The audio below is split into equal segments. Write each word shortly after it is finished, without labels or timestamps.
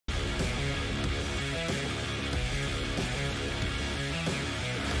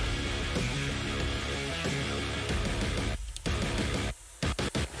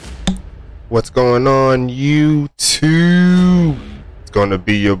What's going on, YouTube? It's gonna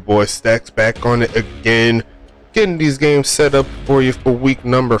be your boy Stacks back on it again, getting these games set up for you for week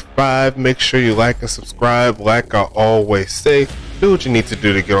number 5. Make sure you like and subscribe. Like I always say, do what you need to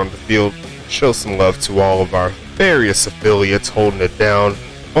do to get on the field. Show some love to all of our various affiliates holding it down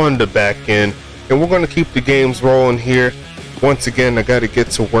on the back end, and we're gonna keep the games rolling here. Once again, I gotta get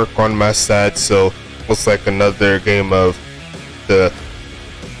to work on my side, so looks like another game of the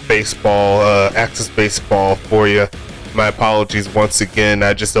baseball, Access Baseball for you. My apologies once again.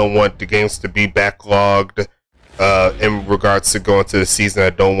 I just don't want the games to be backlogged in regards to going to the season. I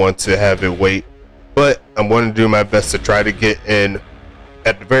don't want to have it wait, but I'm going to do my best to try to get in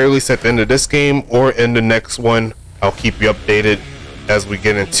at the very least at the end of this game or in the next one. I'll keep you updated as we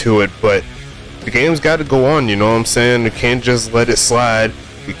get into it, but the game's got to go on, you know what I'm saying? We can't just let it slide.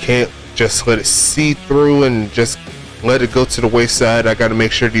 We can't just let it see through and just let it go to the wayside. I got to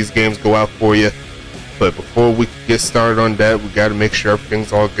make sure these games go out for you. But before we get started on that, we got to make sure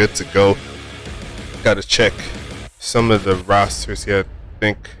everything's all good to go. Got to check some of the rosters here. I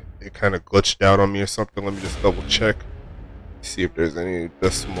think it kind of glitched out on me or something. Let me just double check, see if there's any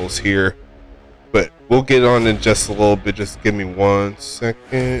decimals here. But we'll get on in just a little bit. Just give me 1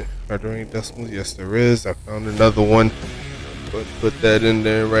 second. Are there any decimals? Yes, there is. I found another one. But put that in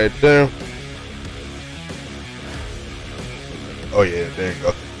there right there. Oh yeah, there you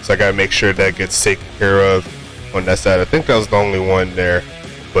go. So I gotta make sure that gets taken care of on that side. I think that was the only one there.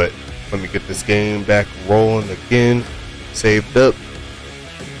 But let me get this game back rolling again. Saved up.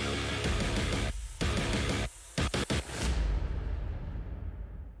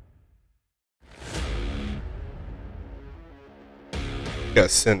 Gotta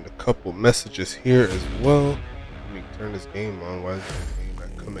send a couple messages here as well. Let me turn this game on. Why is this game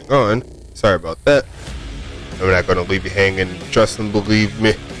not coming on? Sorry about that. I'm not gonna leave you hanging. Trust and believe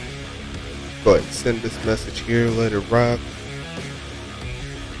me. Go ahead and send this message here. Let it rock.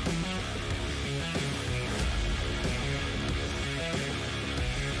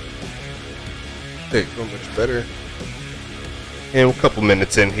 There you go, much better. And a couple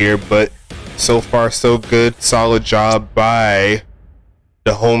minutes in here, but so far so good. Solid job by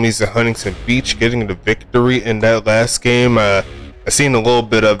the homies at Huntington Beach getting the victory in that last game. I seen a little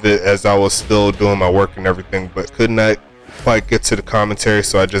bit of it as I was still doing my work and everything, but could not quite get to the commentary,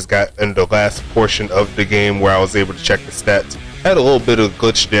 so I just got in the last portion of the game where I was able to check the stats. Had a little bit of a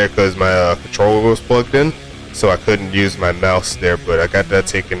glitch there because my controller was plugged in, so I couldn't use my mouse there, but I got that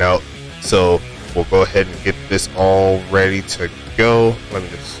taken out. So we'll go ahead and get this all ready to go. Let me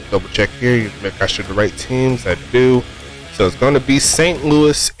just double check here. You make I should the right teams. I do. So it's going to be St.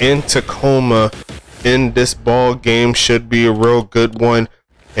 Louis and Tacoma in this ball game. Should be a real good one.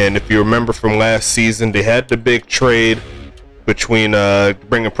 And if you remember from last season, they had the big trade between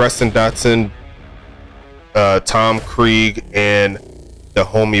bringing Preston Dotson, Tom Krieg, and the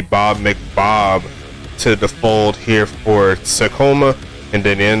homie Bob McBob to the fold here for Tacoma, and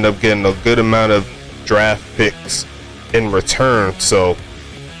then they end up getting a good amount of draft picks in return. So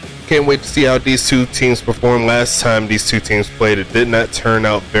can't wait to see how these two teams perform. Last time these two teams played, it did not turn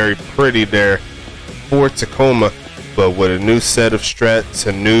out very pretty there for Tacoma, but with a new set of strats,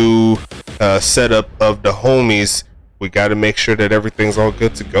 a new setup of the homies, we got to make sure that everything's all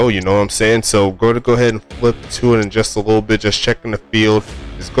good to go, you know what I'm saying? So we're going to go ahead and flip to it in just a little bit. Just checking the field.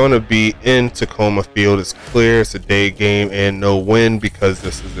 It's going to be in Tacoma field. It's clear. It's a day game and no wind because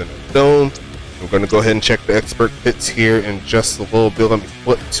this is in a dome. I'm going to go ahead and check the expert pits here in just a little bit. Let me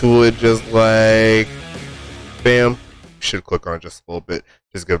flip to it just like bam. Should click on it just a little bit.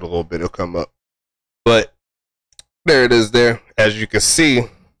 Just give it a little bit. It'll come up. But there it is there. As you can see,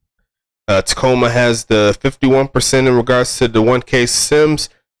 Tacoma has the 51% in regards to the 1K Sims,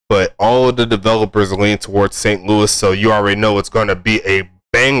 but all of the developers lean towards St. Louis, so you already know it's going to be a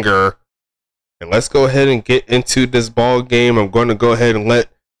banger. And let's go ahead and get into this ball game. I'm going to go ahead and let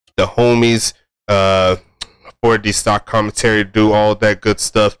the homies for the stock commentary do all that good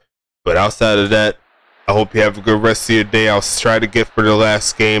stuff. But outside of that, I hope you have a good rest of your day. I'll try to get for the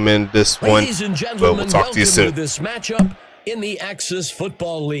last game in this one. Ladies and gentlemen, but we'll talk to you soon. To this matchup in the Access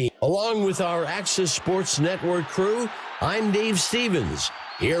Football League. Along with our Access Sports Network crew, I'm Dave Stevens,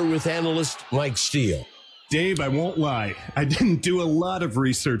 here with analyst Mike Steele. Dave, I won't lie. I didn't do a lot of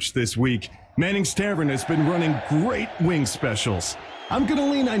research this week. Manning's Tavern has been running great wing specials. I'm going to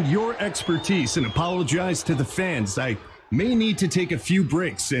lean on your expertise and apologize to the fans. I may need to take a few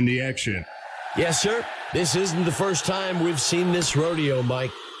breaks in the action. Yes, sir. This isn't the first time we've seen this rodeo,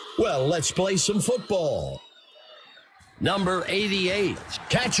 Mike. Well, let's play some football. Number 88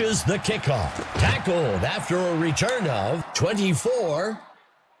 catches the kickoff. Tackled after a return of 24.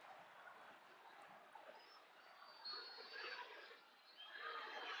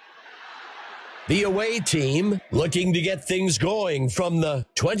 The away team, looking to get things going from the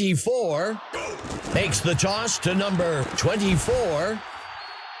 24, makes the toss to number 24.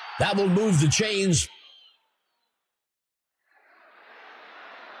 That will move the chains.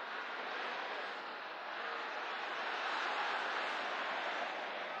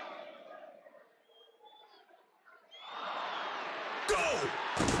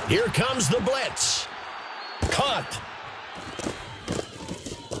 Here comes the blitz. Caught.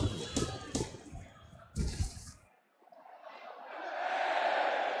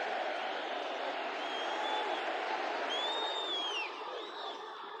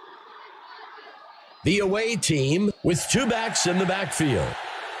 The away team with two backs in the backfield.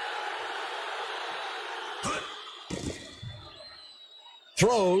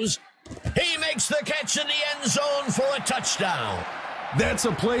 Throws. He makes the catch in the end zone for a touchdown. That's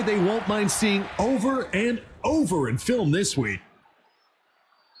a play they won't mind seeing over and over in film this week.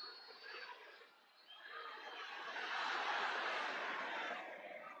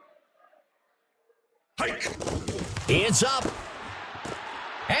 Hike. It's up.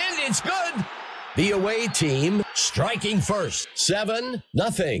 And it's good. The away team striking first.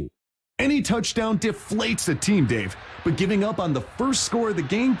 7-0. Any touchdown deflates a team, Dave, but giving up on the first score of the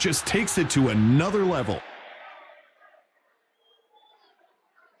game just takes it to another level.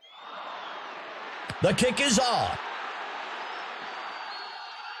 The kick is off.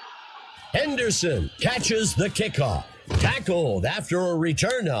 Henderson catches the kickoff. Tackled after a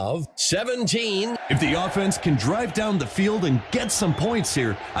return of 17. If the offense can drive down the field and get some points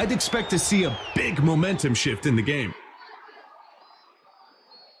here, I'd expect to see a big momentum shift in the game.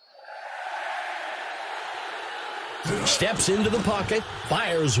 Steps into the pocket,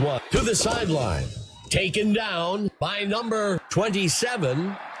 fires one to the sideline. Taken down by number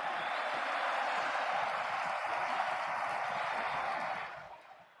 27.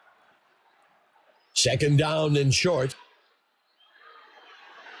 Second down and short.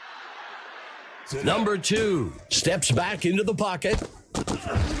 Number 2 steps back into the pocket.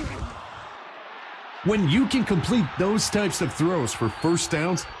 When you can complete those types of throws for first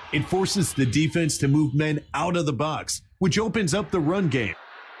downs, it forces the defense to move men out of the box, which opens up the run game.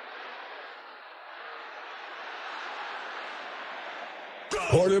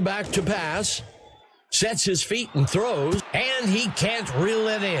 Quarterback to pass. Sets his feet and throws, and he can't reel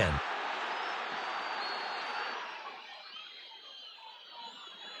it in.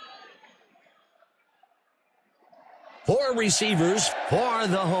 Four receivers for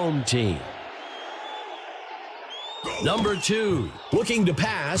the home team. Number 2, looking to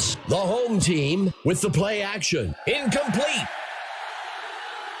pass, the home team with the play action. Incomplete.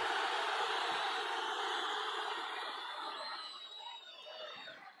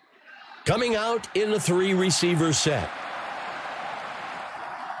 Coming out in a 3-receiver set.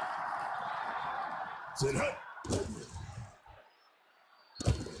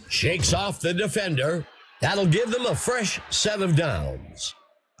 Shakes off the defender. That'll give them a fresh set of downs.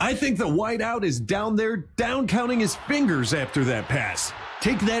 I think the wideout is down there, down counting his fingers after that pass.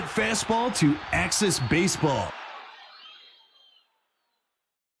 Take that fastball to Axis Baseball.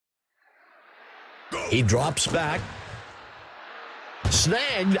 He drops back.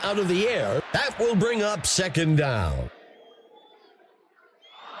 Snagged out of the air. That will bring up second down.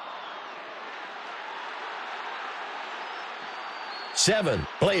 Seven,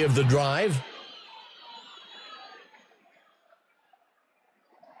 play of the drive.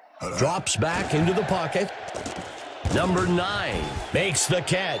 Drops back into the pocket. Number 9 makes the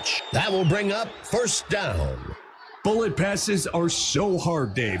catch. That will bring up first down. Bullet passes are so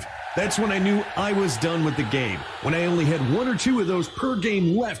hard, Dave. That's when I knew I was done with the game, when I only had 1 or 2 of those per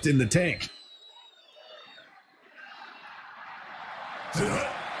game left in the tank.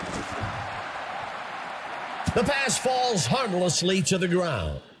 The pass falls harmlessly to the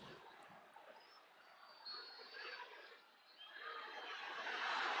ground.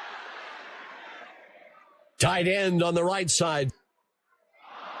 Tight end on the right side.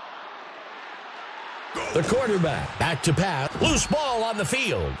 The quarterback back to pass. Loose ball on the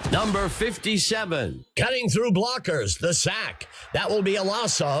field. Number 57. Cutting through blockers. The sack. That will be a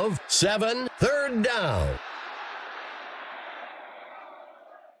loss of 7. Third down.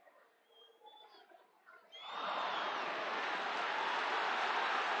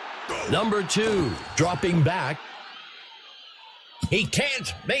 Number 2. Dropping back. He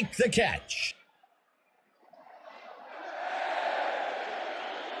can't make the catch.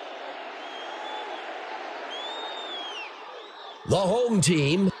 The home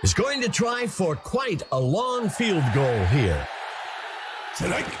team is going to try for quite a long field goal here.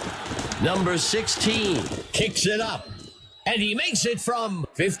 Number 16 kicks it up. And he makes it from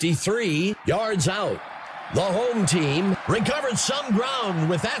 53 yards out. The home team recovered some ground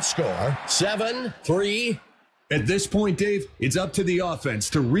with that score, 7-3. At this point, Dave, it's up to the offense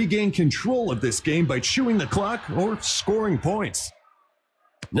to regain control of this game by chewing the clock or scoring points.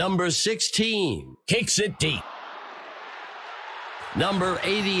 Number 16 kicks it deep. Number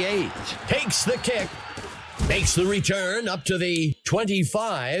 88 takes the kick, makes the return up to the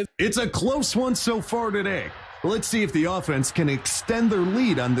 25. It's a close one so far today. Let's see if the offense can extend their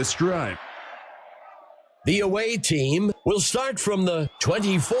lead on this drive. The away team will start from the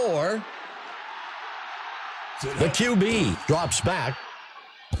 24. The QB drops back.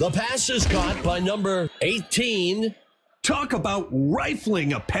 The pass is caught by number 18. Talk about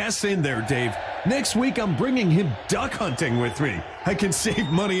rifling a pass in there, Dave. Next week, I'm bringing him duck hunting with me. I can save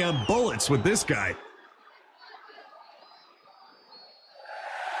money on bullets with this guy.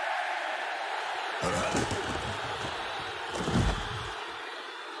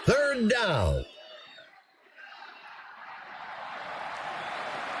 Third down.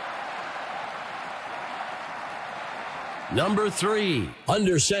 Number 3,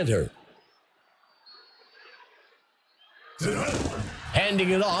 under center. Handing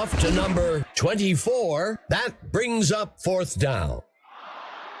it off to number 24. That brings up fourth down.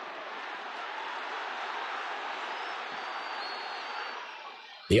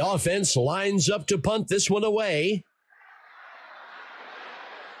 The offense lines up to punt this one away.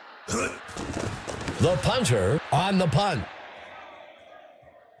 The punter on the punt.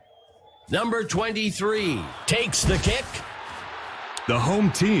 Number 23 takes the kick. The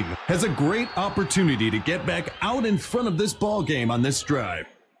home team has a great opportunity to get back out in front of this ball game on this drive.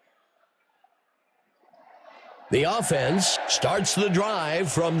 The offense starts the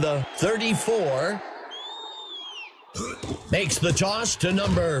drive from the 34. Makes the toss to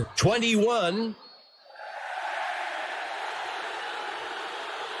number 21.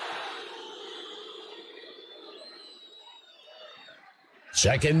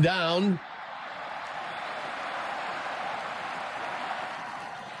 Second down.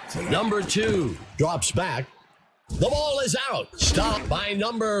 Number 2 drops back. The ball is out. Stopped by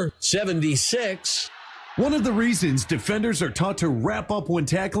number 76. One of the reasons defenders are taught to wrap up when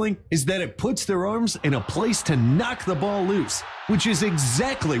tackling is that it puts their arms in a place to knock the ball loose, which is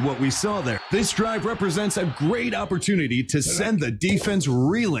exactly what we saw there. This drive represents a great opportunity to send the defense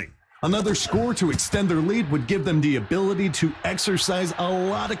reeling. Another score to extend their lead would give them the ability to exercise a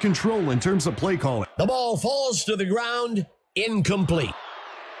lot of control in terms of play calling. The ball falls to the ground, incomplete.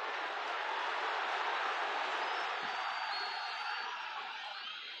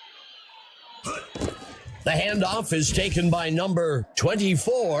 The handoff is taken by number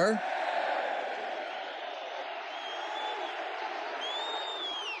 24.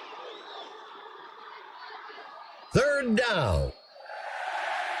 Third down.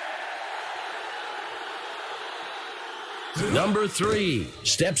 Number 3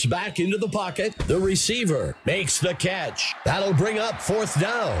 steps back into the pocket. The receiver makes the catch. That'll bring up fourth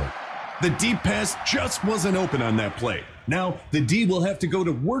down. The deep pass just wasn't open on that play. Now, the D will have to go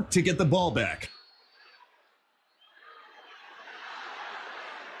to work to get the ball back.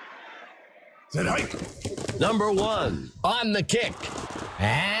 Number 1 on the kick.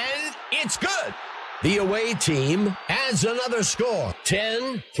 And it's good. The away team adds another score.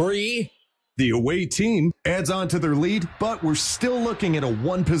 10-3. The away team adds on to their lead, but we're still looking at a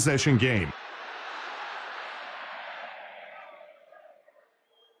one-possession game.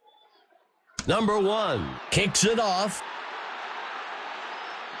 Number 1 kicks it off.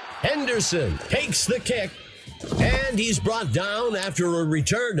 Henderson takes the kick. And he's brought down after a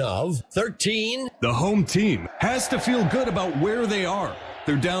return of 13. The home team has to feel good about where they are.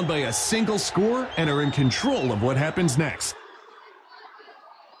 They're down by a single score and are in control of what happens next.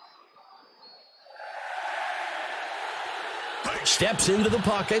 Steps into the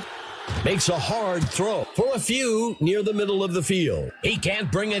pocket, makes a hard throw for a few near the middle of the field. He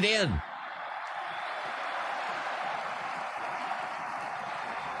can't bring it in.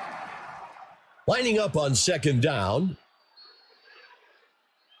 Lining up on second down.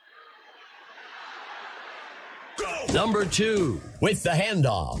 Number 2 with the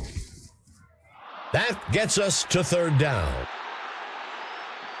handoff. That gets us to third down.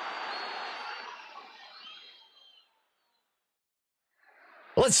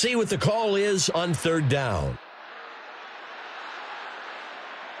 Let's see what the call is on third down.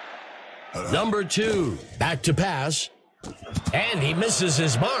 Number 2 back to pass. And he misses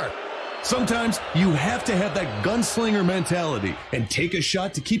his mark. Sometimes you have to have that gunslinger mentality and take a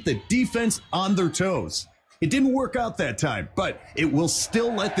shot to keep the defense on their toes. It didn't work out that time, but it will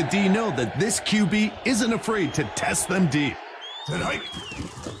still let the D know that this QB isn't afraid to test them deep.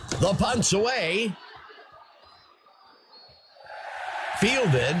 The punt's away.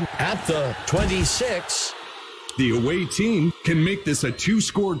 Fielded at the 26. The away team can make this a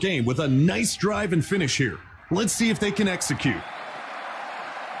two-score game with a nice drive and finish here. Let's see if they can execute.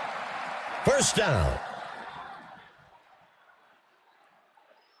 First down.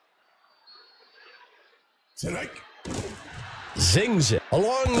 Zings it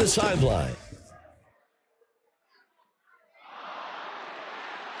along the sideline.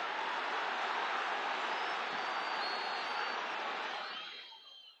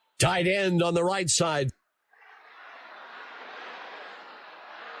 Tight end on the right side.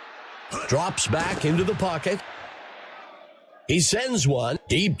 Drops back into the pocket. He sends one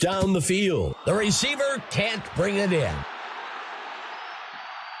deep down the field. The receiver can't bring it in.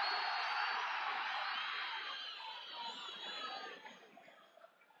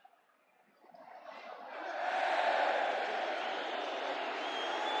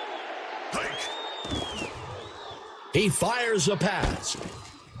 He fires a pass.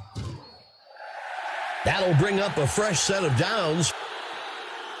 That'll bring up a fresh set of downs.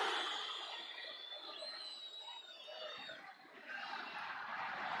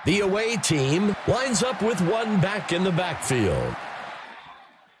 The away team lines up with one back in the backfield.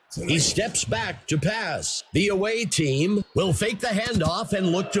 He steps back to pass. The away team will fake the handoff and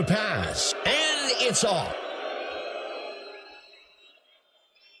look to pass. And it's off.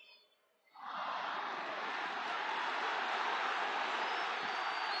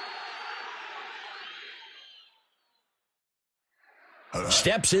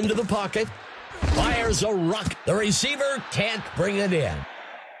 Steps into the pocket. Fires a rock. The receiver can't bring it in.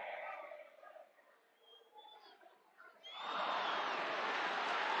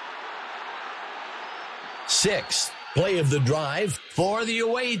 Sixth play of the drive for the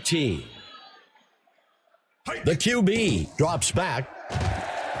away team. The QB drops back.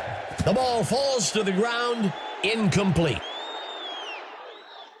 The ball falls to the ground. Incomplete.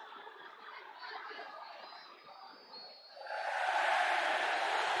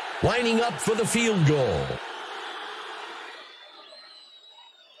 Lining up for the field goal.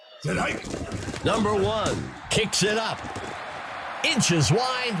 Number one kicks it up. Inches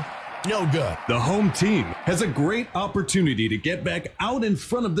wide. No good. The home team has a great opportunity to get back out in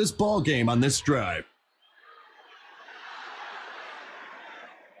front of this ball game on this drive.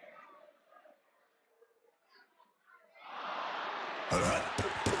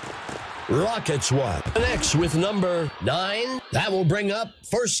 Rockets one. Next with number 9. That will bring up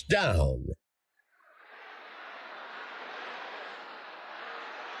first down.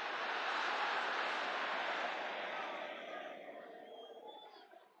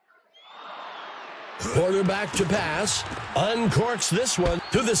 Quarterback to pass. Uncorks this one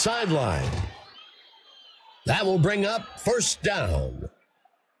to the sideline. That will bring up first down.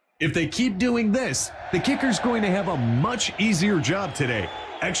 If they keep doing this, the kicker's going to have a much easier job today.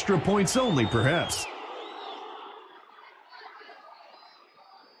 Extra points only, perhaps.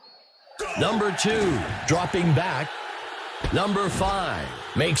 Number 2, dropping back. Number 5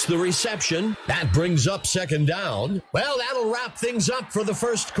 makes the reception. That brings up second down. Well, that'll wrap things up for the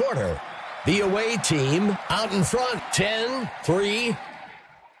first quarter. The away team out in front, 10-3.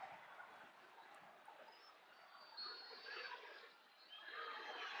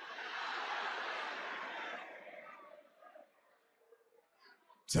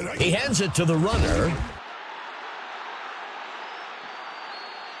 He hands it to the runner.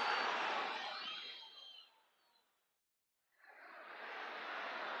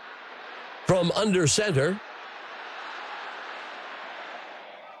 From under center.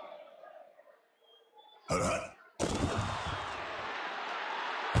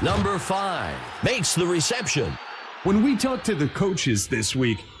 Number 5 makes the reception. When we talked to the coaches this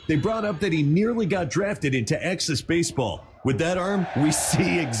week, they brought up that he nearly got drafted into Axis baseball. With that arm, we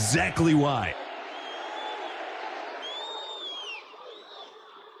see exactly why.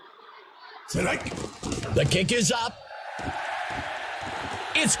 The kick is up.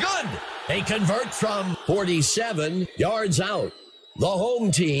 It's good. They convert from 47 yards out. The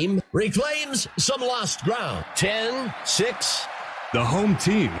home team reclaims some lost ground. 10-6. The home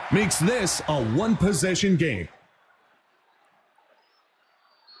team makes this a one-possession game.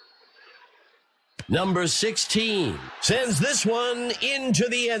 Number 16 sends this one into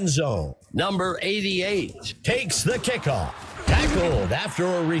the end zone. Number 88 takes the kickoff. Tackled after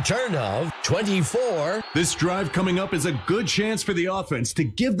a return of 24. This drive coming up is a good chance for the offense to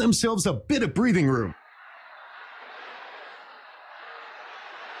give themselves a bit of breathing room.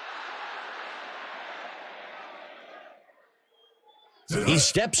 He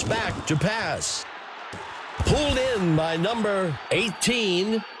steps back to pass. Pulled in by number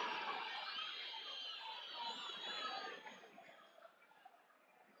 18.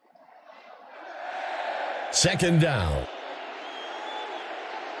 Second down.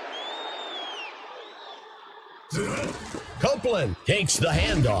 Copeland takes the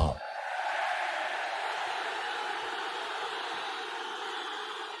handoff.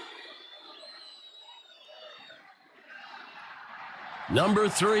 Number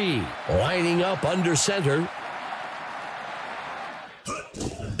 3, lining up under center.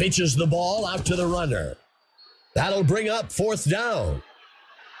 Pitches the ball out to the runner. That'll bring up fourth down.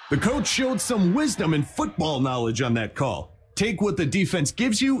 The coach showed some wisdom and football knowledge on that call. Take what the defense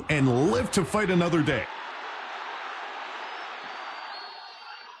gives you and live to fight another day.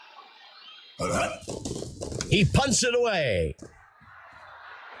 He punts it away.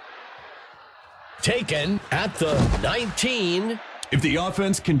 Taken at the 19. If the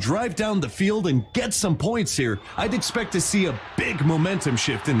offense can drive down the field and get some points here, I'd expect to see a big momentum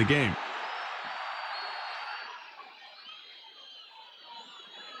shift in the game.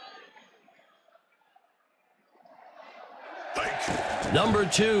 Number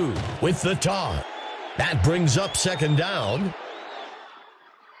 2 with the toss. That brings up second down.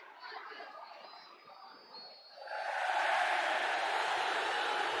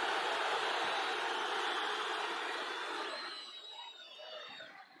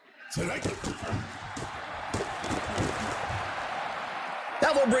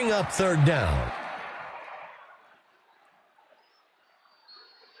 That will bring up third down.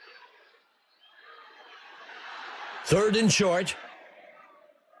 Third and short.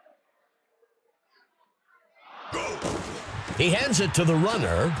 He hands it to the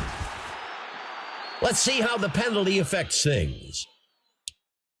runner. Let's see how the penalty affects things.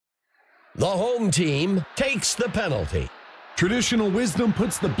 The home team takes the penalty. Traditional wisdom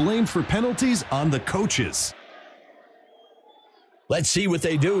puts the blame for penalties on the coaches. Let's see what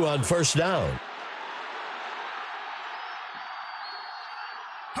they do on first down.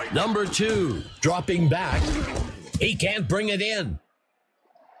 Number 2, dropping back. He can't bring it in.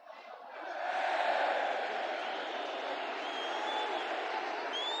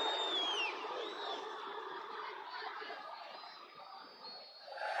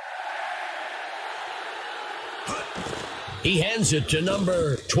 He hands it to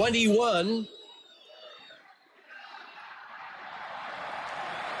number 21.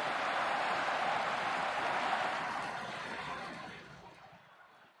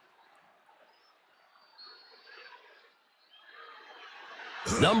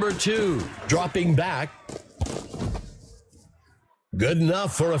 Number 2, dropping back. Good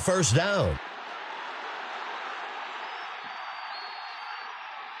enough for a first down.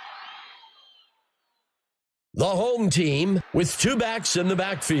 The home team with 2 backs in the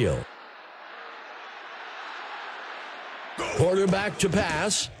backfield. Quarterback to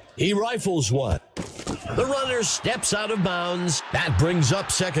pass. He rifles one. The runner steps out of bounds. That brings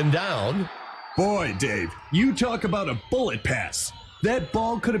up second down. Boy, Dave, you talk about a bullet pass. That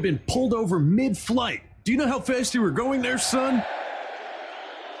ball could have been pulled over mid-flight. Do you know how fast you were going there, son?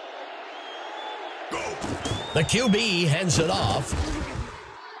 The QB hands it off.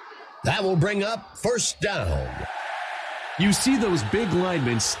 That will bring up first down. You see those big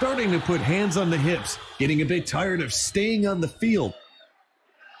linemen starting to put hands on the hips, getting a bit tired of staying on the field.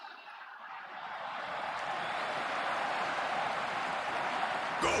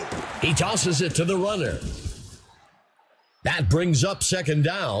 He tosses it to the runner. That brings up second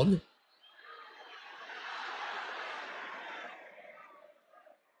down.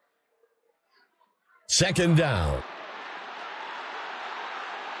 Second down.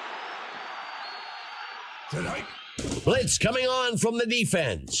 Blitz coming on from the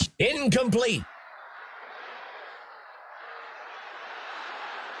defense. Incomplete.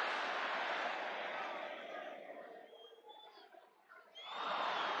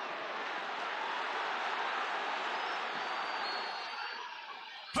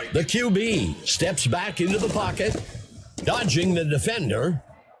 The QB steps back into the pocket, dodging the defender,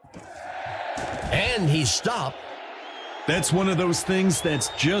 and he's stopped. That's one of those things that's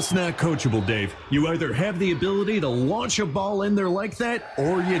just not coachable, Dave. You either have the ability to launch a ball in there like that,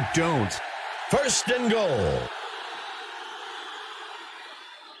 or you don't. First and goal.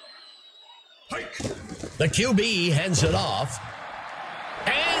 The QB hands it off,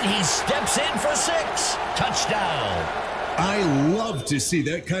 and he steps in for 6. Touchdown. I love to see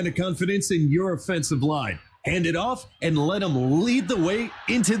that kind of confidence in your offensive line. Hand it off and let them lead the way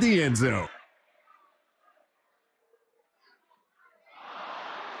into the end zone.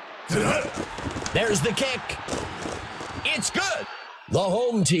 There's the kick. It's good. The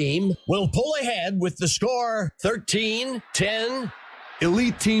home team will pull ahead with the score 13-10.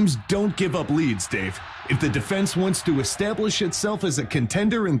 Elite teams don't give up leads, Dave. If the defense wants to establish itself as a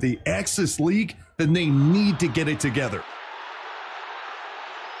contender in the Axis League, then they need to get it together.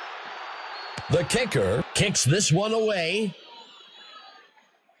 The kicker kicks this one away.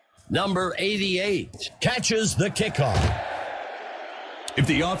 Number 88 catches the kickoff. If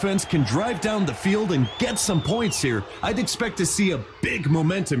the offense can drive down the field and get some points here, I'd expect to see a big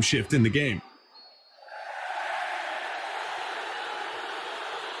momentum shift in the game.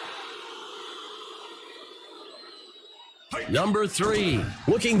 Number 3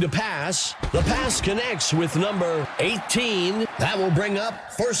 looking to pass. The pass connects with number 18. That will bring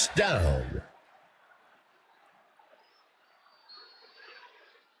up first down.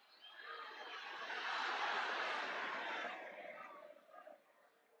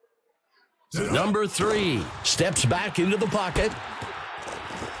 Number 3 steps back into the pocket.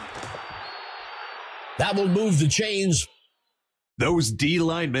 That will move the chains. Those D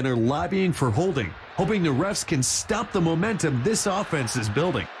linemen are lobbying for holding, hoping the refs can stop the momentum this offense is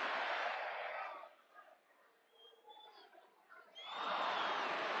building.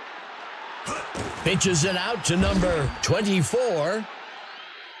 Pitches it out to number 24.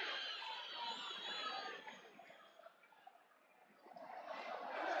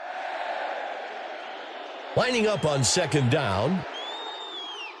 Lining up on second down.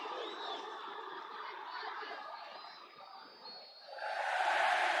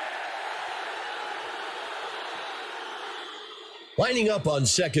 Lining up on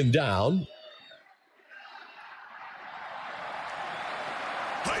second down.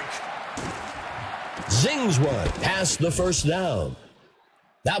 Zings one past the first down.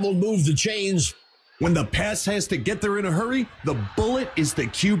 That will move the chains. When the pass has to get there in a hurry, the bullet is the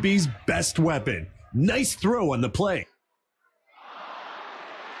QB's best weapon. Nice throw on the play.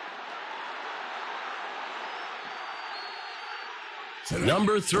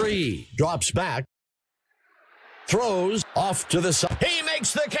 Number 3 drops back. Throws off to the side. He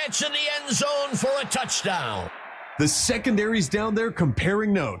makes the catch in the end zone for a touchdown. The secondary's down there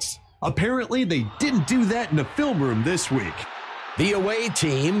comparing notes. Apparently, they didn't do that in the film room this week. The away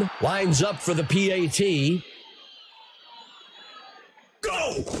team lines up for the PAT.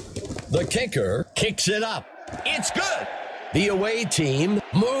 Go! The kicker kicks it up. It's good. The away team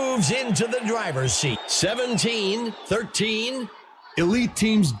moves into the driver's seat. 17-13. Elite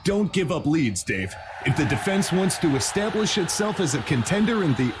teams don't give up leads, Dave. If the defense wants to establish itself as a contender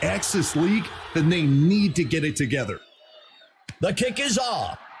in the Axis League, then they need to get it together. The kick is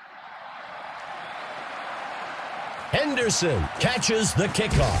off. Henderson catches the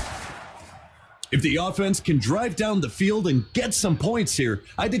kickoff. If the offense can drive down the field and get some points here,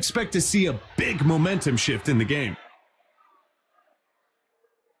 I'd expect to see a big momentum shift in the game.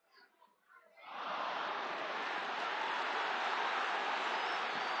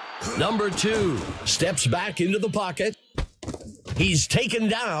 Number 2 steps back into the pocket. He's taken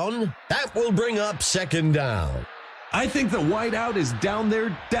down. That will bring up second down. I think the wideout is down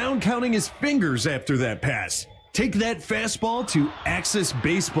there, down counting his fingers after that pass. Take that fastball to Axis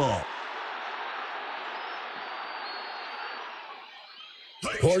Baseball.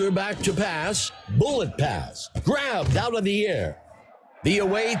 Quarterback to pass. Bullet pass. Grabbed out of the air. The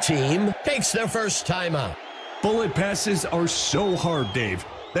away team takes their first timeout. Bullet passes are so hard, Dave.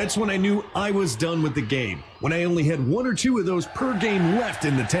 That's when I knew I was done with the game, when I only had 1 or 2 of those per game left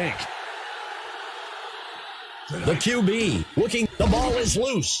in the tank. The QB looking, the ball is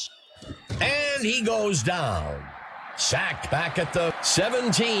loose. And he goes down. Sacked back at the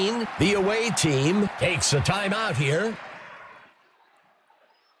 17. The away team takes a timeout here.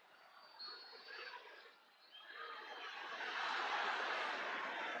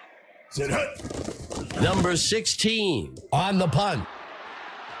 Number 16 on the punt.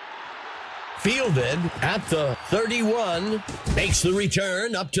 Fielded at the 31, makes the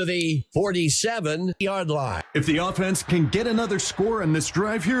return up to the 47-yard line. If the offense can get another score on this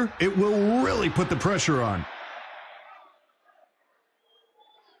drive here, it will really put the pressure on.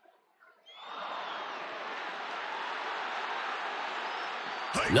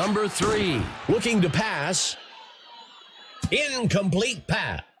 Number 3, looking to pass. Incomplete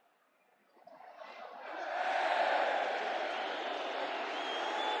pass.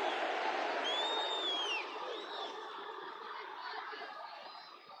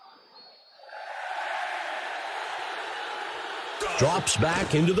 Drops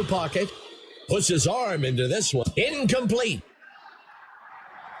back into the pocket. Puts his arm into this one. Incomplete.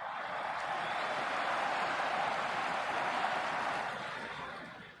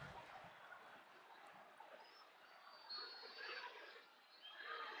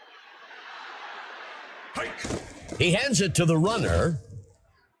 He hands it to the runner.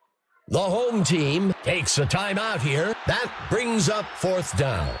 The home team takes a timeout here. That brings up fourth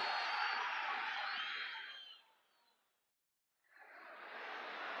down.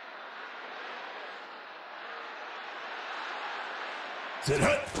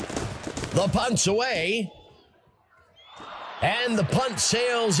 The punt's away. And the punt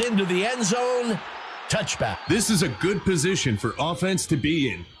sails into the end zone. Touchback. This is a good position for offense to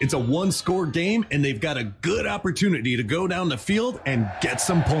be in. It's a one-score game, and they've got a good opportunity to go down the field and get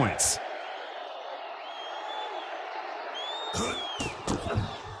some points.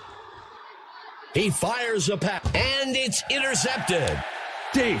 He fires a pass, and it's intercepted.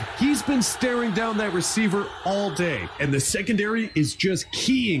 Dave, he's been staring down that receiver all day, and the secondary is just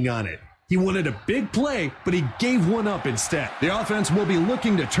keying on it. He wanted a big play, but he gave one up instead. The offense will be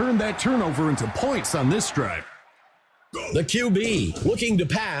looking to turn that turnover into points on this drive. The QB looking to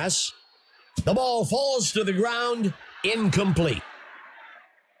pass. The ball falls to the ground, incomplete.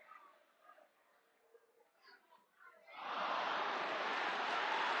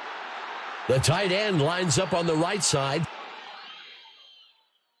 The tight end lines up on the right side.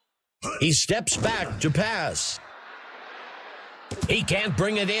 He steps back to pass. He can't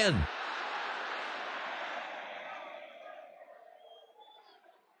bring it in.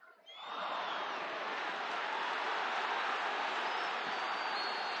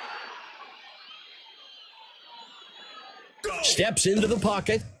 Steps into the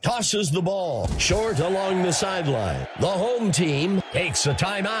pocket, tosses the ball short along the sideline. The home team takes a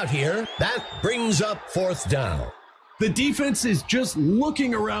timeout here. That brings up fourth down. The defense is just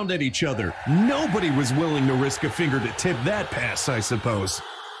looking around at each other. Nobody was willing to risk a finger to tip that pass, I suppose.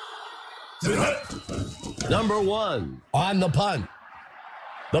 Number 1 on the punt.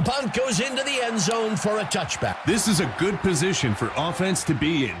 The punt goes into the end zone for a touchback. This is a good position for offense to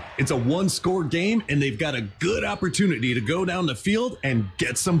be in. It's a one-score game, and they've got a good opportunity to go down the field and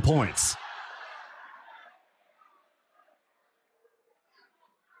get some points.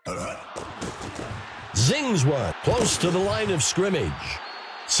 Zings one close to the line of scrimmage.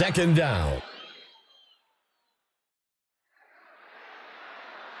 Second down.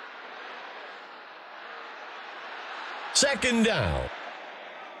 Second down.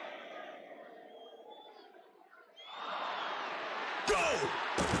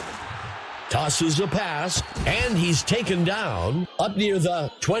 Tosses a pass, and he's taken down up near the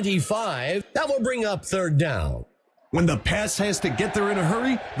 25. That will bring up third down. When the pass has to get there in a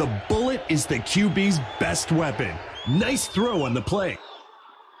hurry, the bullet is the QB's best weapon. Nice throw on the play.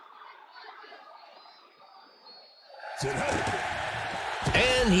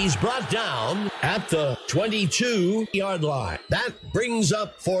 And he's brought down at the 22-yard line. That brings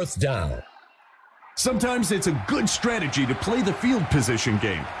up fourth down. Sometimes it's a good strategy to play the field position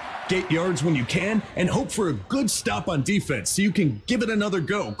game. Get yards when you can and hope for a good stop on defense so you can give it another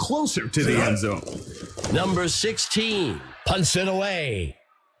go closer to the end zone. Number 16 punts it away.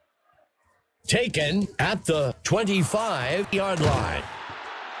 Taken at the 25-yard line.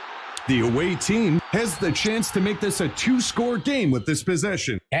 The away team has the chance to make this a two-score game with this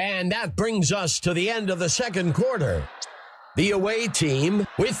possession. And that brings us to the end of the second quarter. The away team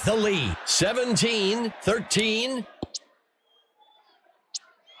with the lead, 17-13.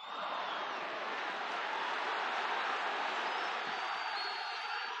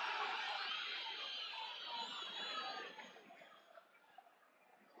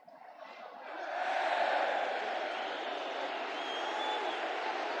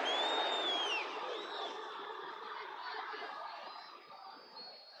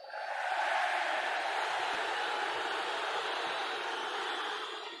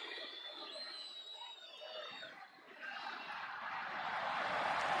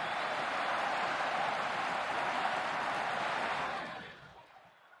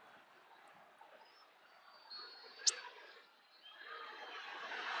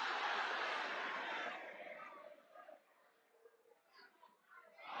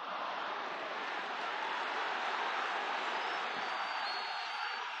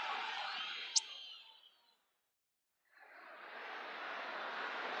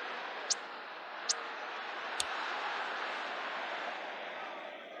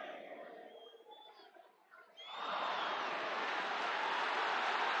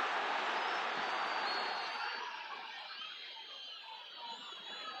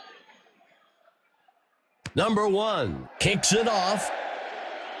 Number 1 kicks it off.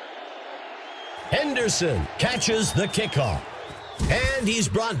 Henderson catches the kickoff. And he's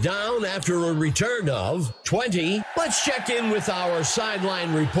brought down after a return of 20. Let's check in with our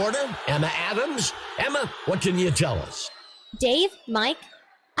sideline reporter, Emma Adams. Emma, what can you tell us? Dave, Mike,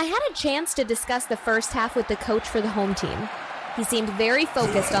 I had a chance to discuss the first half with the coach for the home team. He seemed very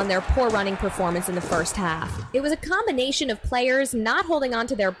focused on their poor running performance in the first half. It was a combination of players not holding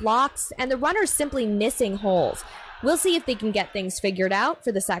onto their blocks and the runners simply missing holes. We'll see if they can get things figured out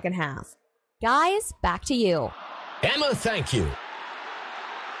for the second half. Guys, back to you. Emma, thank you.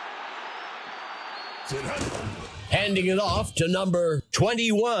 Handing it off to number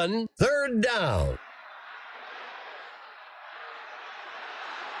 21, third down.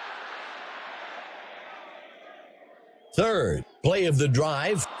 Third play of the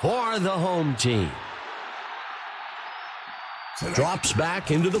drive for the home team. Drops back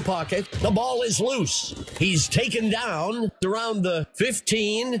into the pocket. The ball is loose. He's taken down around the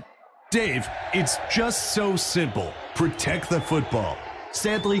 15. Dave, it's just so simple. Protect the football.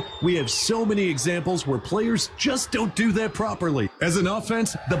 Sadly, we have so many examples where players just don't do that properly. As an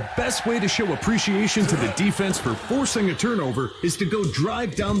offense, the best way to show appreciation to the defense for forcing a turnover is to go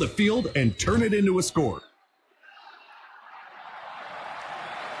drive down the field and turn it into a score.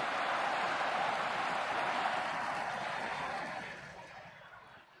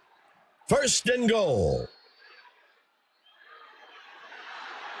 First and goal.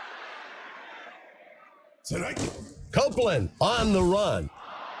 Copeland on the run.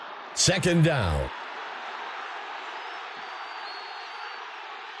 Second down.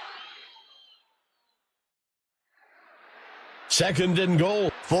 Second and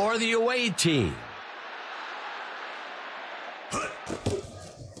goal for the away team.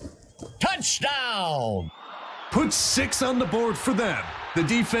 Touchdown! Put 6 on the board for them. The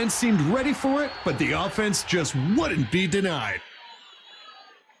defense seemed ready for it, but the offense just wouldn't be denied.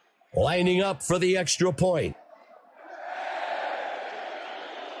 Lining up for the extra point.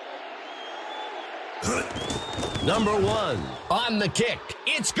 Number 1 on the kick.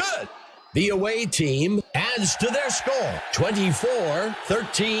 It's good. The away team adds to their score.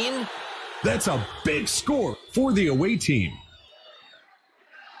 24-13. That's a big score for the away team.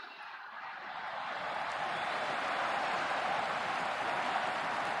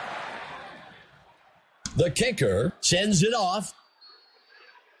 The kicker sends it off.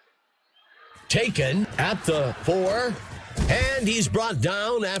 Taken at the 4. And he's brought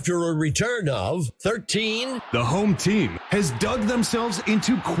down after a return of 13. The home team has dug themselves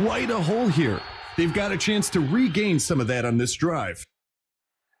into quite a hole here. They've got a chance to regain some of that on this drive.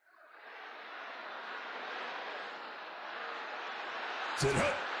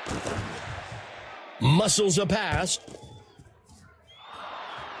 Muscles a pass.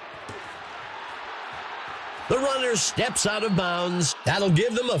 The runner steps out of bounds. That'll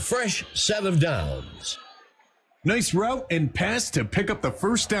give them a fresh set of downs. Nice route and pass to pick up the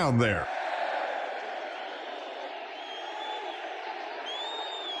first down there.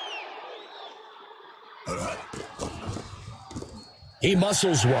 He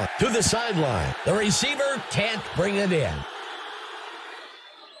muscles one to the sideline. The receiver can't bring it in.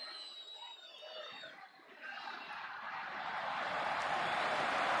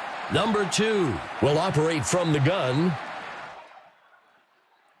 Number 2 will operate from the gun.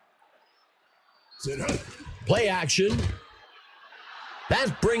 Play action.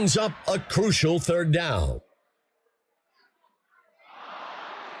 That brings up a crucial third down.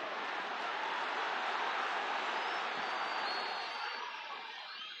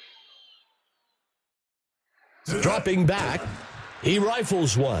 Dropping back, he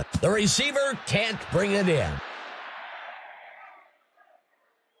rifles one. The receiver can't bring it in.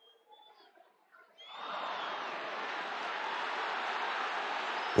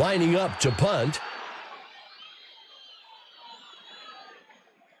 Lining up to punt.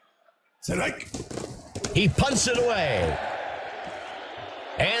 He punts it away.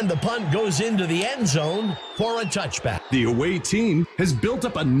 And the punt goes into the end zone for a touchback. The away team has built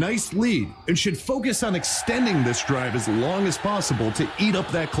up a nice lead and should focus on extending this drive as long as possible to eat up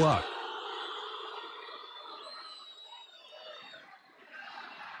that clock.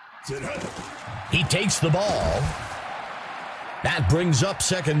 He takes the ball. That brings up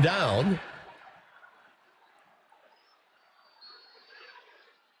second down.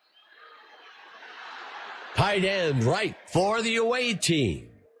 Tight end right for the away team.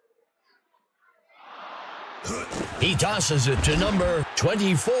 He tosses it to number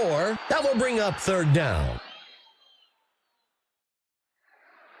 24. That will bring up third down.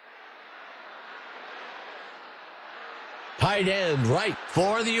 Tight end right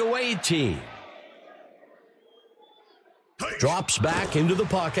for the away team. Drops back into the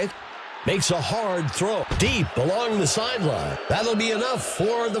pocket. Makes a hard throw deep along the sideline. That'll be enough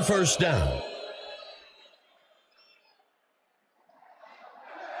for the first down.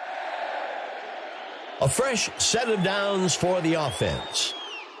 A fresh set of downs for the offense.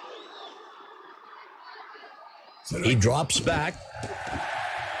 He drops back.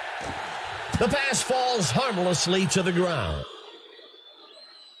 The pass falls harmlessly to the ground.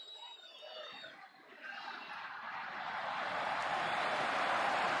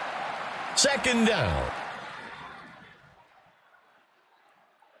 Second down.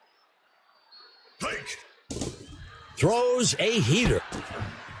 Throws a heater.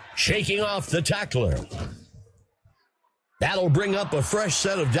 Shaking off the tackler. That'll bring up a fresh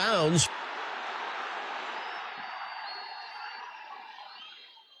set of downs.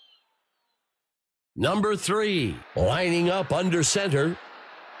 Number 3, lining up under center.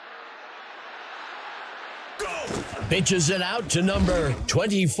 Pitches it out to number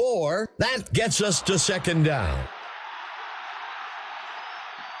 24. That gets us to second down.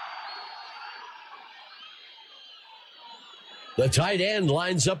 The tight end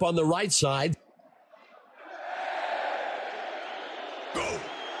lines up on the right side.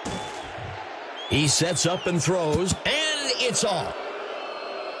 He sets up and throws, and it's off.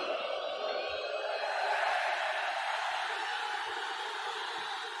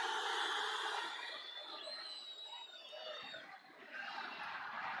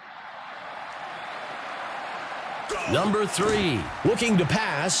 Number 3, looking to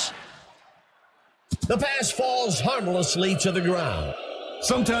pass. The pass falls harmlessly to the ground.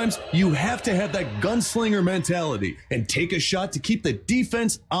 Sometimes you have to have that gunslinger mentality and take a shot to keep the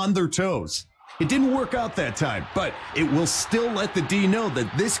defense on their toes. It didn't work out that time, but it will still let the D know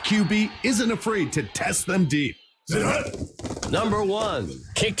that this QB isn't afraid to test them deep. Number 1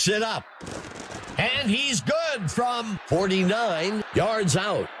 kicks it up. And he's good from 49 yards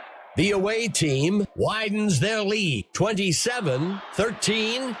out. The away team widens their lead,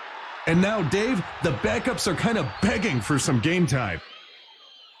 27-13. And now, Dave, the backups are kind of begging for some game time.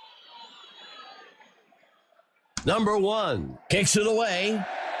 Number 1 kicks it away.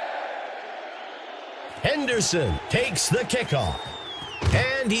 Henderson takes the kickoff.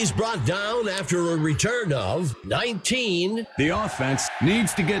 And he's brought down after a return of 19. The offense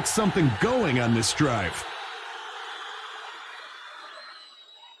needs to get something going on this drive.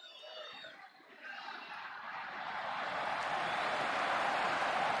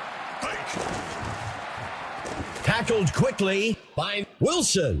 Tackled quickly by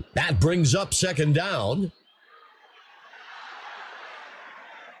Wilson. That brings up second down.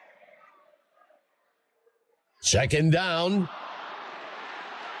 Second down.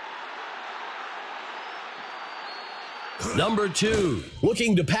 Number 2,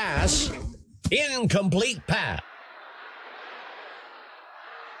 looking to pass. Incomplete pass.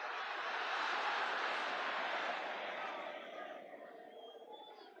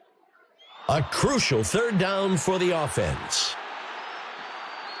 A crucial third down for the offense.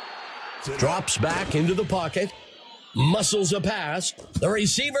 Drops back into the pocket. Muscles a pass. The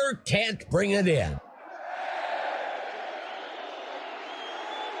receiver can't bring it in.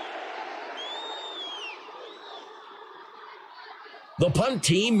 The punt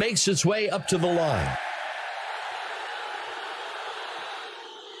team makes its way up to the line.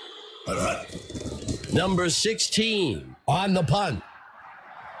 Number 16 on the punt.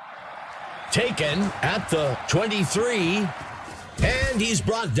 Taken at the 23, and he's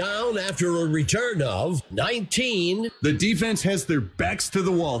brought down after a return of 19. The defense has their backs to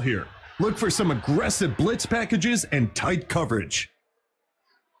the wall here. Look for some aggressive blitz packages and tight coverage.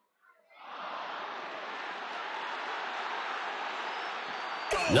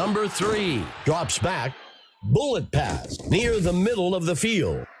 Number 3 drops back. Bullet pass near the middle of the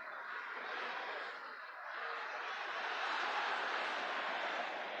field.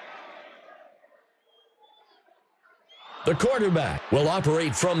 The quarterback will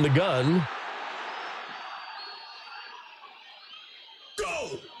operate from the gun.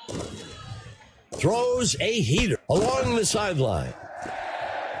 Go! Throws a heater along the sideline.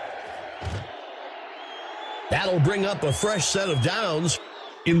 That'll bring up a fresh set of downs.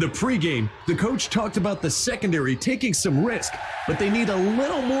 In the pregame, the coach talked about the secondary taking some risk, but they need a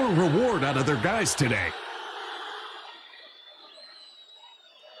little more reward out of their guys today.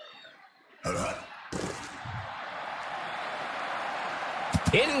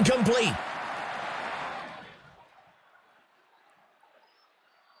 Incomplete.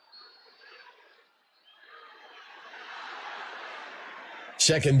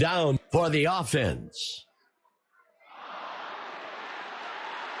 Second down for the offense.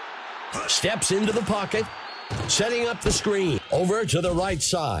 Steps into the pocket, setting up the screen over to the right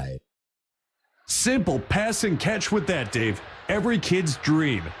side. Simple pass and catch with that, Dave. Every kid's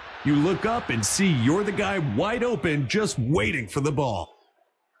dream. You look up and see you're the guy wide open just waiting for the ball.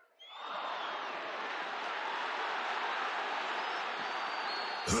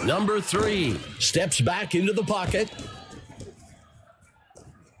 Number 3 steps back into the pocket.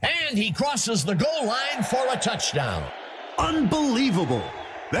 And he crosses the goal line for a touchdown. Unbelievable.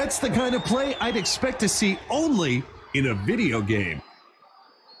 That's the kind of play I'd expect to see only in a video game.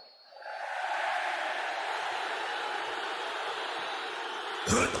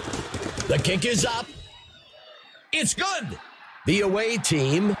 The kick is up. It's good. The away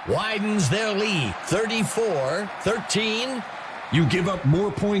team widens their lead, 34-13. You give up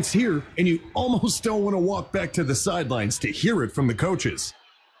more points here, and you almost don't want to walk back to the sidelines to hear it from the coaches.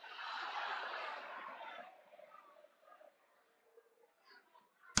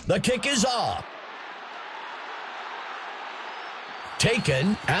 The kick is off.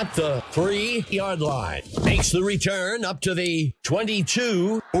 Taken at the 3-yard line. Makes the return up to the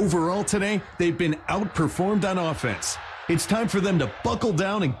 22. Overall today, they've been outperformed on offense. It's time for them to buckle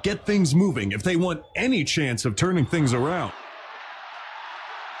down and get things moving if they want any chance of turning things around.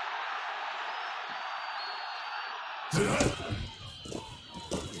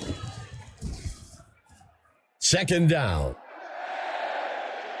 Second down.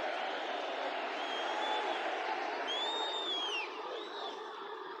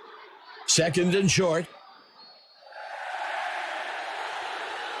 Second and short.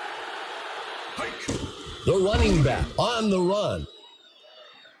 The running back on the run.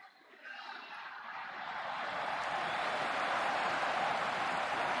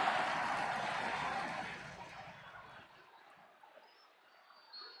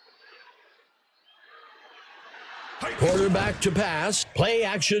 Quarterback to pass. Play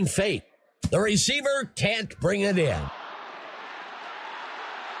action fake. The receiver can't bring it in.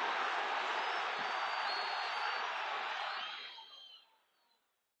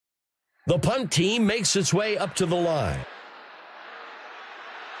 The punt team makes its way up to the line.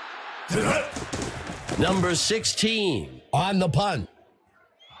 Number 16 on the punt.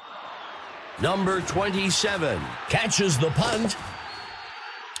 Number 27 catches the punt.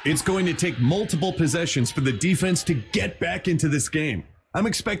 It's going to take multiple possessions for the defense to get back into this game. I'm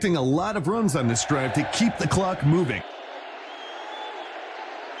expecting a lot of runs on this drive to keep the clock moving.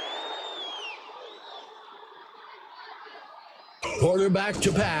 Quarterback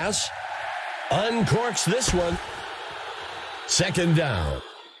to pass. Uncorks this one. Second down.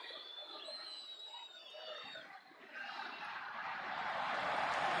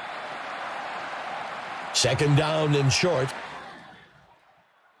 Second down and short.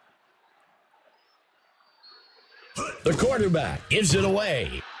 The quarterback gives it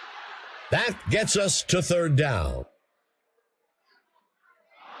away. That gets us to third down.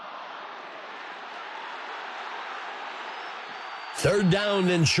 Third down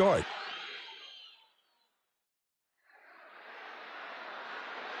and short.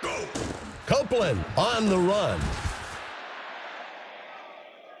 Copeland on the run.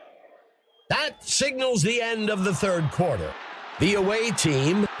 That signals the end of the third quarter. The away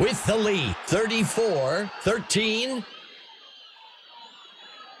team with the lead, 34-13.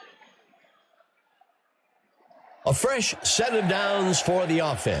 A fresh set of downs for the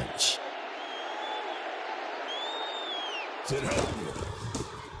offense.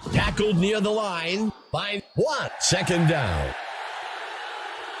 Tackled near the line by Watt. Second down.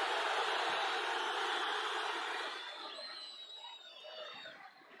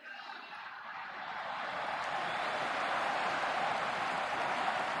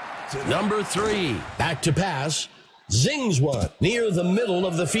 Number 3, back to pass, zings one near the middle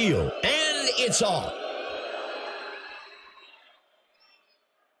of the field, and it's off.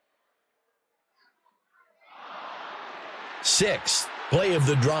 Sixth play of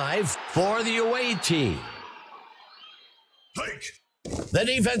the drive for the away team. The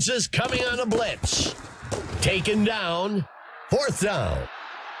defense is coming on a blitz. Taken down, fourth down.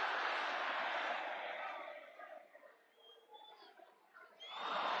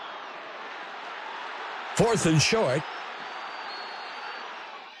 Fourth and short.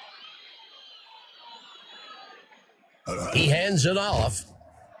 He hands it off.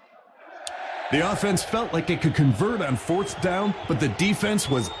 The offense felt like it could convert on fourth down, but the defense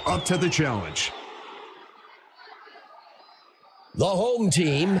was up to the challenge. The home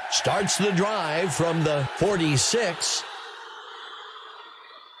team starts the drive from the 46.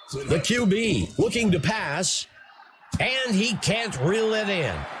 The QB looking to pass, and he can't reel it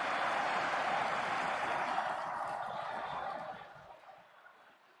in.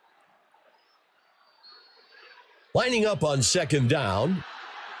 Lining up on second down.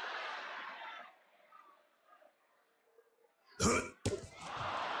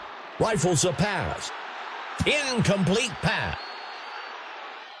 Rifles a pass. Incomplete pass.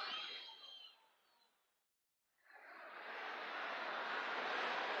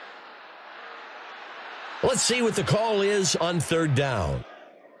 Let's see what the call is on third down.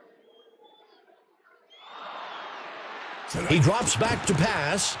 He drops back to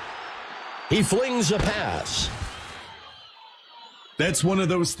pass. He flings a pass. That's one of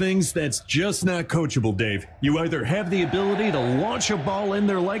those things that's just not coachable, Dave. You either have the ability to launch a ball in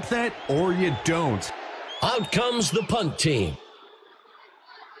there like that, or you don't. Out comes the punt team.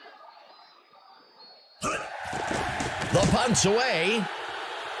 The punt's away.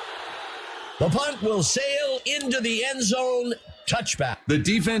 The punt will sail into the end zone. Touchback. The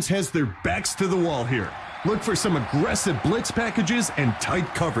defense has their backs to the wall here. Look for some aggressive blitz packages and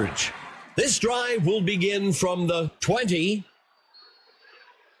tight coverage. This drive will begin from the 20.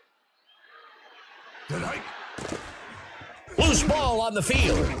 Loose ball on the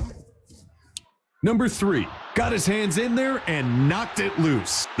field. Number 3 got his hands in there and knocked it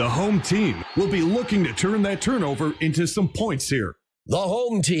loose. The home team will be looking to turn that turnover into some points here. The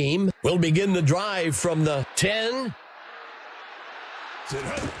home team will begin the drive from the 10.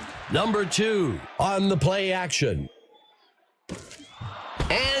 Number 2 on the play action.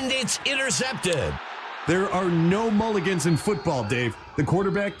 And it's intercepted. There are no mulligans in football, Dave. The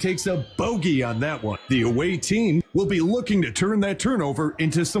quarterback takes a bogey on that one. The away team will be looking to turn that turnover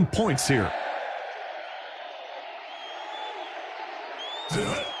into some points here.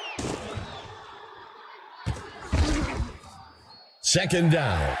 Second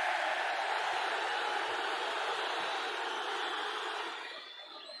down.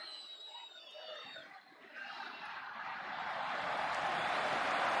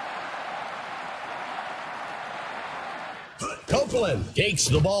 Copeland takes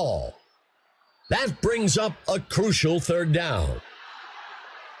the ball. That brings up a crucial third down.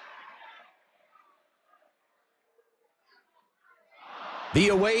 The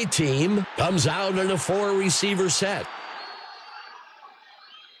away team comes out in a 4-receiver set.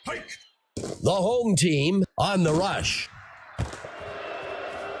 The home team on the rush.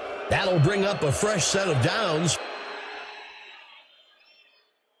 That'll bring up a fresh set of downs.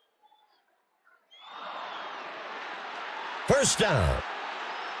 First down.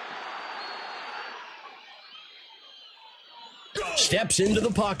 Steps into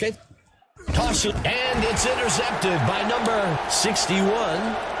the pocket. Tosses, and it's intercepted by number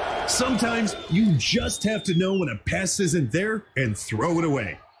 61. Sometimes you just have to know when a pass isn't there and throw it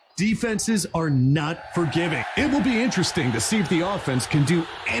away. Defenses are not forgiving. It will be interesting to see if the offense can do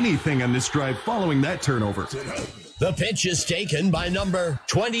anything on this drive following that turnover. The pitch is taken by number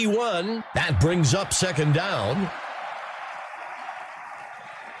 21. That brings up second down.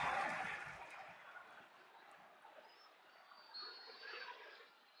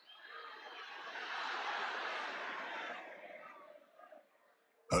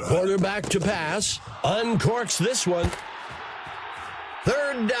 Quarterback to pass. Uncorks this one.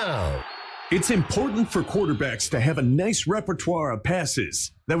 Third down. It's important for quarterbacks to have a nice repertoire of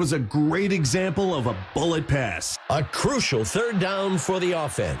passes. That was a great example of a bullet pass. A crucial third down for the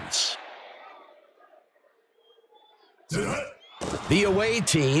offense. The away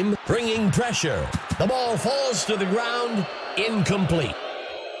team bringing pressure. The ball falls to the ground. Incomplete.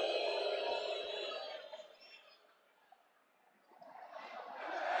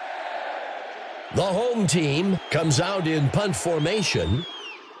 The home team comes out in punt formation.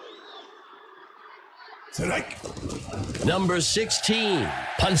 Number 16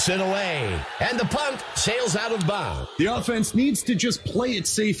 punts it away, and the punt sails out of bounds. The offense needs to just play it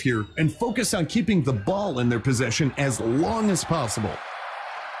safe here and focus on keeping the ball in their possession as long as possible.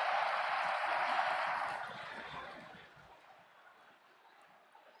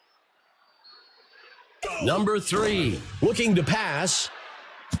 Number 3 looking to pass.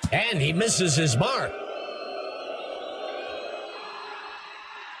 And he misses his mark.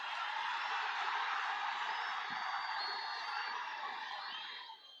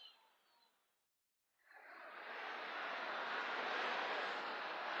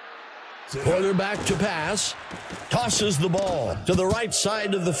 Quarterback to pass. Tosses the ball to the right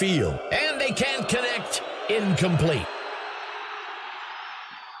side of the field. And they can't connect. Incomplete.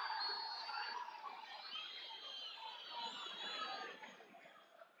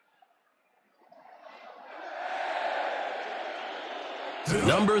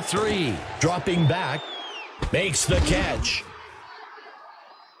 Number 3, dropping back, makes the catch.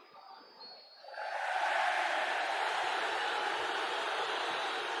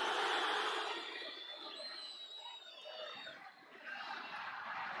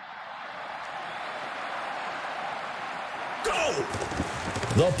 Go!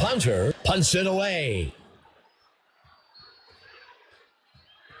 The punter punts it away.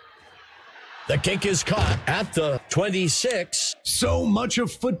 The kick is caught at the 26. So much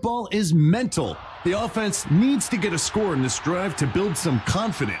of football is mental. The offense needs to get a score in this drive to build some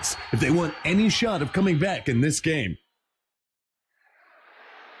confidence if they want any shot of coming back in this game.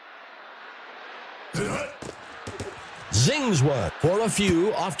 Zings one for a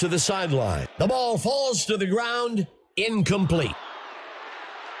few off to the sideline. The ball falls to the ground, incomplete.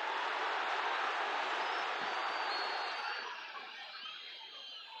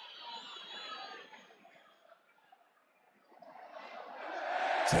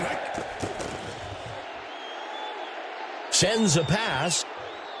 Sends a pass.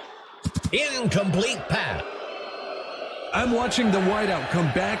 Incomplete pass. I'm watching the wideout come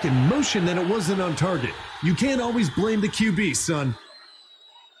back in motion and it wasn't on target. You can't always blame the QB, son.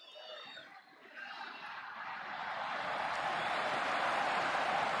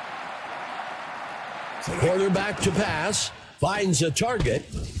 Quarterback to pass. Finds a target.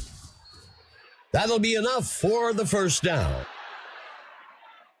 That'll be enough for the first down.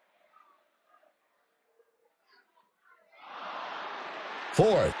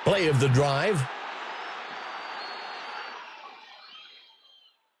 Fourth play of the drive.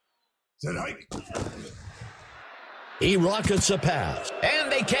 He rockets a pass,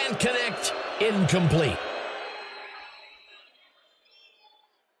 and they can't connect. Incomplete.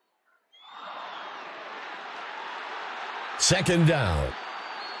 Second down.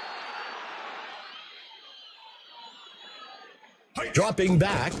 Dropping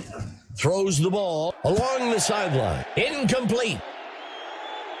back, throws the ball along the sideline. Incomplete.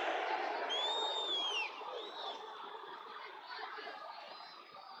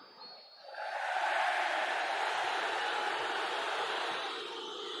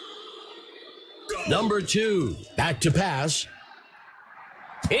 Number 2, back to pass.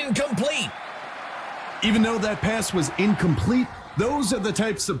 Incomplete. Even though that pass was incomplete, those are the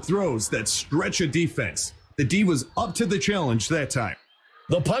types of throws that stretch a defense. The D was up to the challenge that time.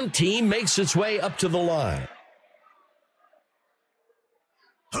 The punt team makes its way up to the line.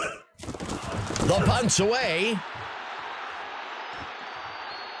 The punt's away.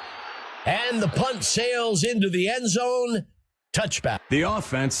 And the punt sails into the end zone. Touchback. The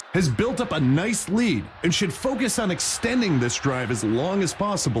offense has built up a nice lead and should focus on extending this drive as long as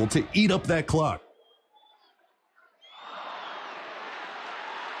possible to eat up that clock.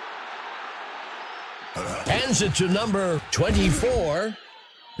 Hands it to number 24.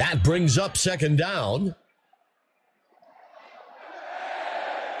 That brings up second down.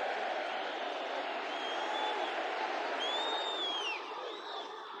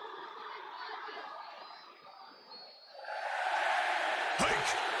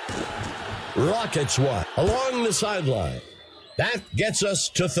 Rockets one along the sideline. That gets us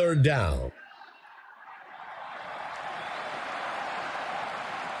to third down.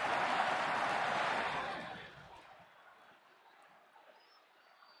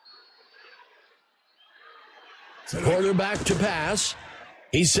 Quarterback to pass.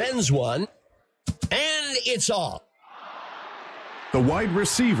 He sends one, and it's off. The wide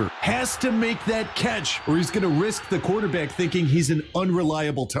receiver has to make that catch, or he's going to risk the quarterback thinking he's an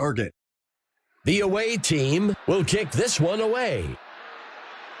unreliable target. The away team will kick this one away.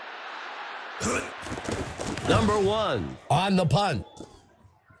 Number 1 on the punt.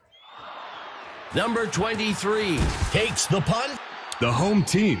 Number 23 takes the punt. The home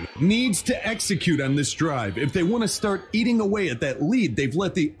team needs to execute on this drive if they want to start eating away at that lead they've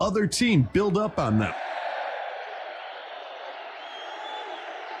let the other team build up on them.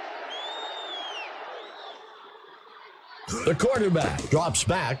 The quarterback drops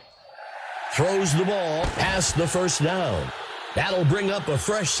back, throws the ball past the first down. That'll bring up a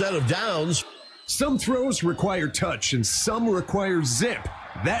fresh set of downs. Some throws require touch and some require zip.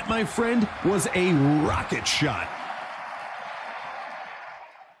 That, my friend, was a rocket shot.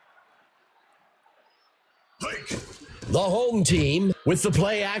 The home team with the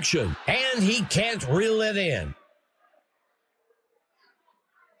play action, and he can't reel it in.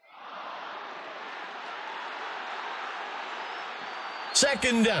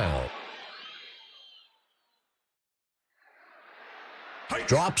 Second down.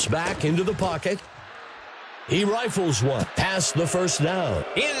 Drops back into the pocket. He rifles one past the first down.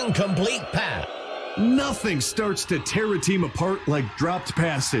 Incomplete pass. Nothing starts to tear a team apart like dropped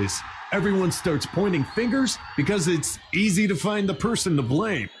passes. Everyone starts pointing fingers because it's easy to find the person to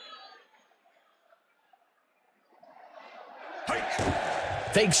blame.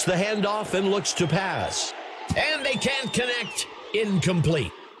 Fakes the handoff and looks to pass. And they can't connect.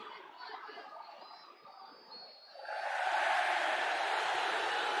 Incomplete.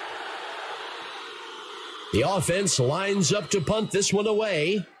 The offense lines up to punt this one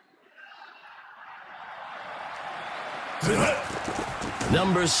away.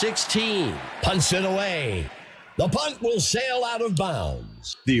 Number 16 punts it away. The punt will sail out of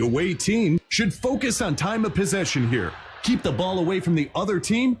bounds. The away team should focus on time of possession here. Keep the ball away from the other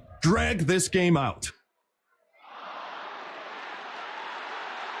team. Drag this game out.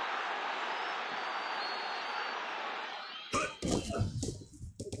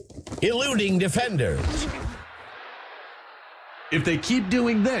 Eluding defenders. If they keep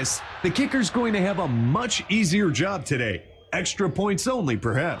doing this, the kicker's going to have a much easier job today. Extra points only,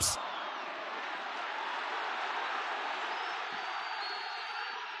 perhaps.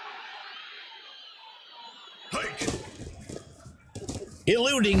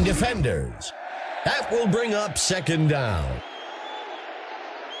 Eluding defenders. That will bring up second down.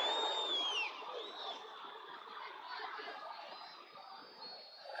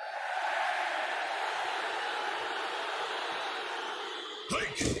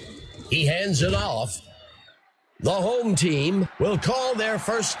 He hands it off. The home team will call their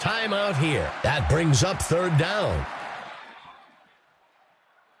first timeout here. That brings up third down.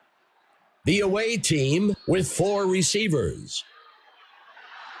 The away team with 4 receivers.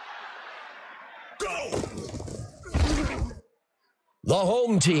 The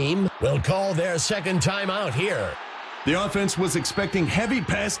home team will call their second timeout here. The offense was expecting heavy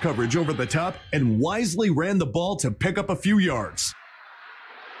pass coverage over the top and wisely ran the ball to pick up a few yards.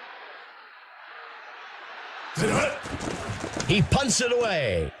 He punts it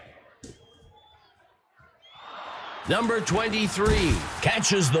away. Number 23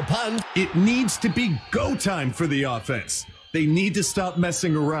 catches the punt. It needs to be go time for the offense. They need to stop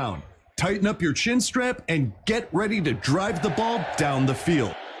messing around. Tighten up your chin strap and get ready to drive the ball down the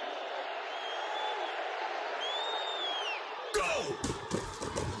field. Go!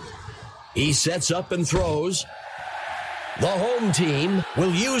 He sets up and throws. The home team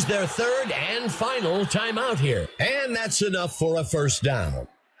will use their third and final timeout here. And that's enough for a first down.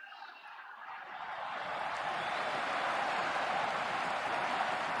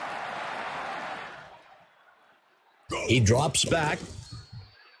 He drops back.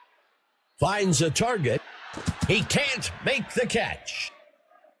 Finds a target. He can't make the catch.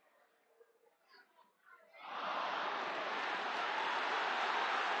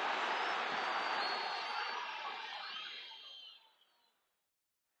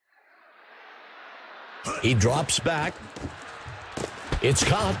 He drops back. It's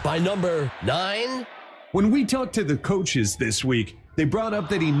caught by number 9. When we talked to the coaches this week, they brought up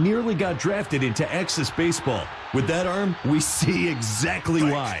that he nearly got drafted into Axis baseball. With that arm, we see exactly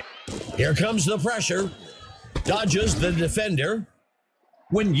why. Here comes the pressure. Dodges the defender.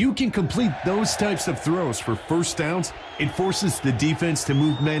 When you can complete those types of throws for first downs, it forces the defense to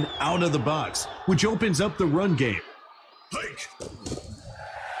move men out of the box, which opens up the run game.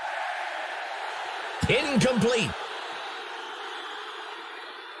 Incomplete.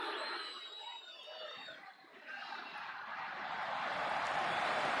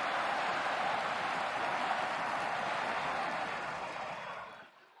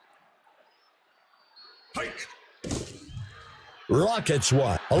 Rockets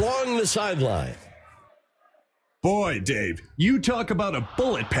one along the sideline. Boy, Dave, you talk about a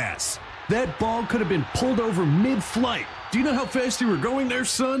bullet pass. That ball could have been pulled over mid-flight. Do you know how fast you were going there,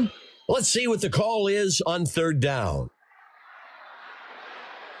 son? Let's see what the call is on third down.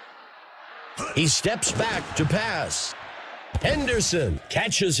 He steps back to pass. Henderson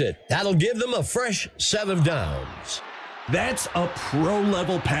catches it. That'll give them a fresh set of downs. That's a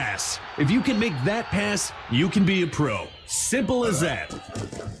pro-level pass. If you can make that pass, you can be a pro. Simple as that.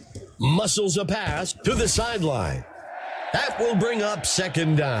 Muscles a pass to the sideline. That will bring up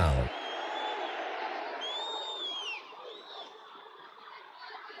second down.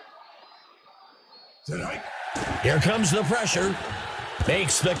 Here comes the pressure.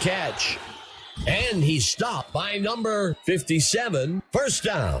 Makes the catch. And he's stopped by number 57. First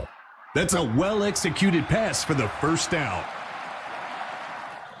down. That's a well-executed pass for the first down.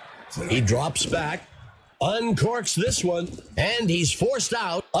 He drops back, uncorks this one, and he's forced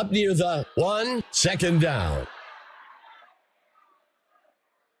out up near the 1. Second down.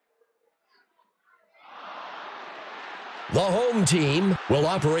 The home team will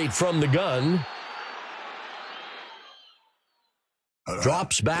operate from the gun.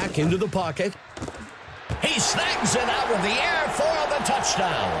 Drops back into the pocket. He snags it out of the air for the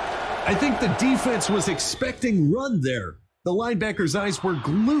touchdown. I think the defense was expecting run there. The linebackers' eyes were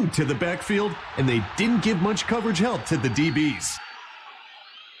glued to the backfield, and they didn't give much coverage help to the DBs.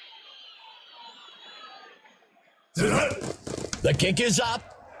 The kick is up,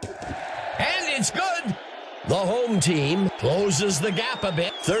 and it's good. The home team closes the gap a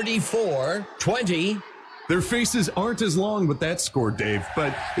bit, 34-20. Their faces aren't as long with that score, Dave,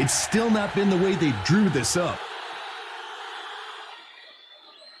 but it's still not been the way they drew this up.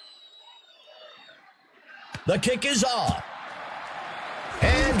 The kick is off.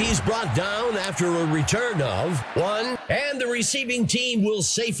 And he's brought down after a return of 1, and the receiving team will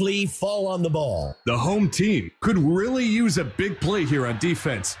safely fall on the ball. The home team could really use a big play here on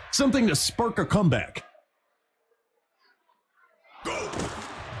defense, something to spark a comeback. Go.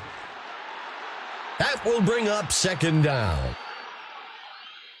 That will bring up second down.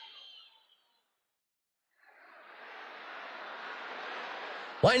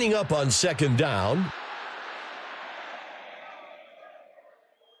 Lining up on second down.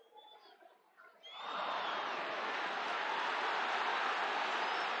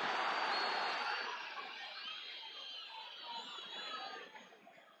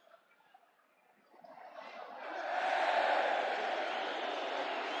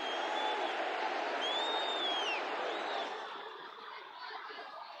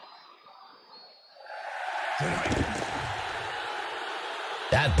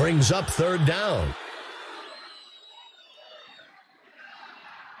 That brings up third down.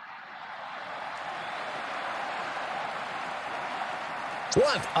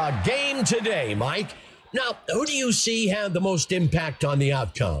 What a game today, Mike. Now, who do you see had the most impact on the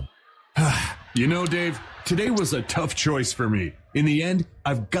outcome? You know, Dave, today was a tough choice for me. In the end,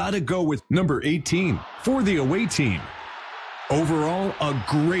 I've got to go with number 18 for the away team. Overall, a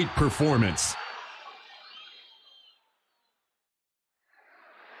great performance.